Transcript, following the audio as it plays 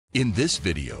In this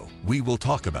video, we will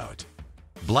talk about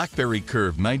Blackberry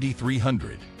Curve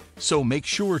 9300, so make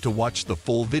sure to watch the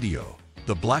full video.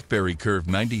 The Blackberry Curve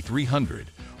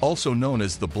 9300, also known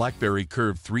as the Blackberry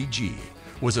Curve 3G,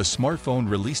 was a smartphone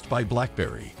released by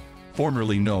BlackBerry,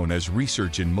 formerly known as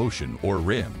Research in Motion or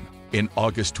RIM, in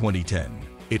August 2010.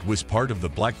 It was part of the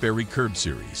Blackberry Curve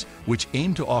series, which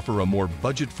aimed to offer a more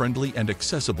budget-friendly and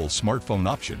accessible smartphone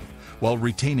option while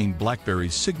retaining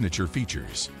BlackBerry's signature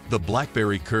features. The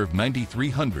Blackberry Curve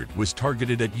 9300 was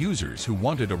targeted at users who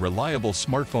wanted a reliable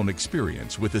smartphone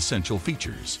experience with essential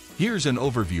features. Here's an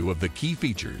overview of the key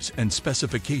features and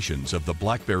specifications of the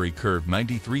Blackberry Curve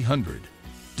 9300.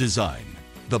 Design.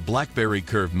 The Blackberry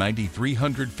Curve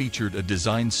 9300 featured a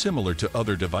design similar to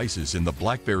other devices in the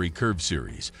Blackberry Curve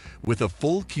series, with a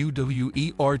full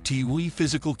QWERTY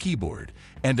physical keyboard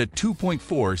and a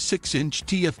 2.46-inch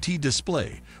TFT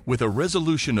display with a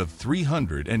resolution of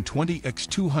 320 x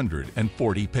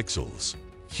 240 pixels.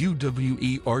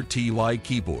 QWERTY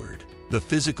keyboard. The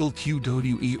physical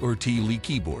QWERTY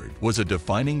keyboard was a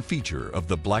defining feature of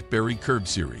the Blackberry Curve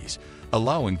series,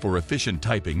 allowing for efficient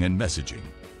typing and messaging.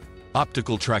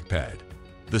 Optical trackpad.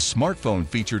 The smartphone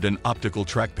featured an optical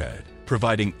trackpad,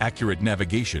 providing accurate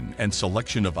navigation and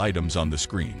selection of items on the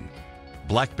screen.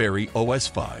 BlackBerry OS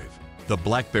 5. The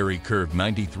Blackberry Curve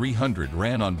 9300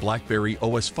 ran on BlackBerry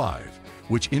OS 5,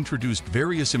 which introduced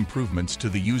various improvements to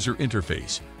the user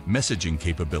interface, messaging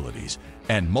capabilities,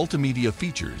 and multimedia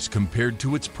features compared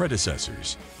to its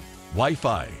predecessors.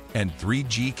 Wi-Fi and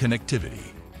 3G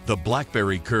connectivity. The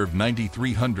Blackberry Curve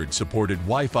 9300 supported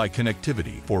Wi-Fi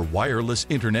connectivity for wireless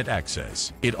internet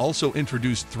access. It also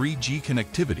introduced 3G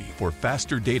connectivity for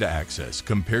faster data access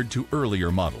compared to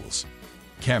earlier models.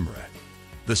 Camera.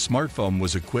 The smartphone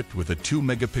was equipped with a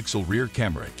 2-megapixel rear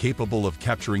camera capable of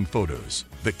capturing photos.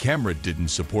 The camera didn't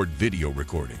support video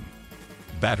recording.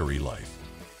 Battery life.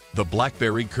 The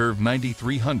Blackberry Curve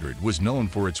 9300 was known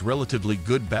for its relatively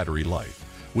good battery life,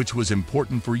 which was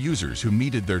important for users who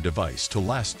needed their device to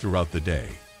last throughout the day.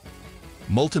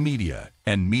 Multimedia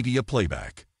and media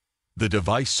playback. The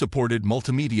device supported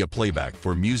multimedia playback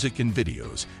for music and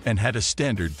videos and had a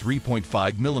standard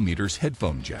 3.5mm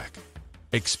headphone jack.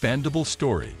 Expandable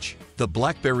storage. The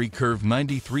Blackberry Curve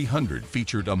 9300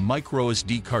 featured a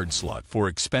microSD card slot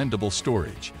for expandable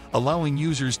storage, allowing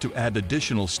users to add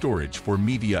additional storage for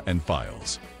media and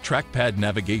files. Trackpad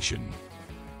navigation.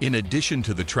 In addition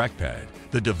to the trackpad,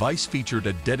 the device featured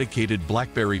a dedicated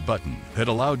BlackBerry button that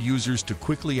allowed users to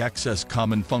quickly access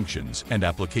common functions and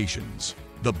applications.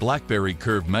 The Blackberry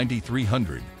Curve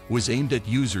 9300 was aimed at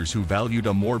users who valued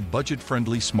a more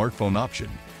budget-friendly smartphone option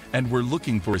and were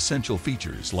looking for essential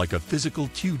features like a physical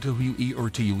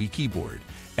QWERTY keyboard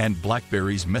and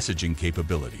BlackBerry's messaging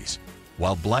capabilities.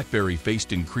 While BlackBerry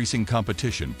faced increasing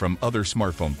competition from other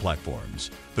smartphone platforms,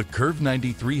 the Curve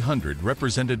 9300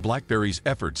 represented BlackBerry's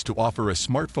efforts to offer a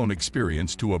smartphone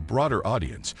experience to a broader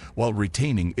audience while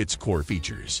retaining its core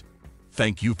features.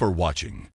 Thank you for watching.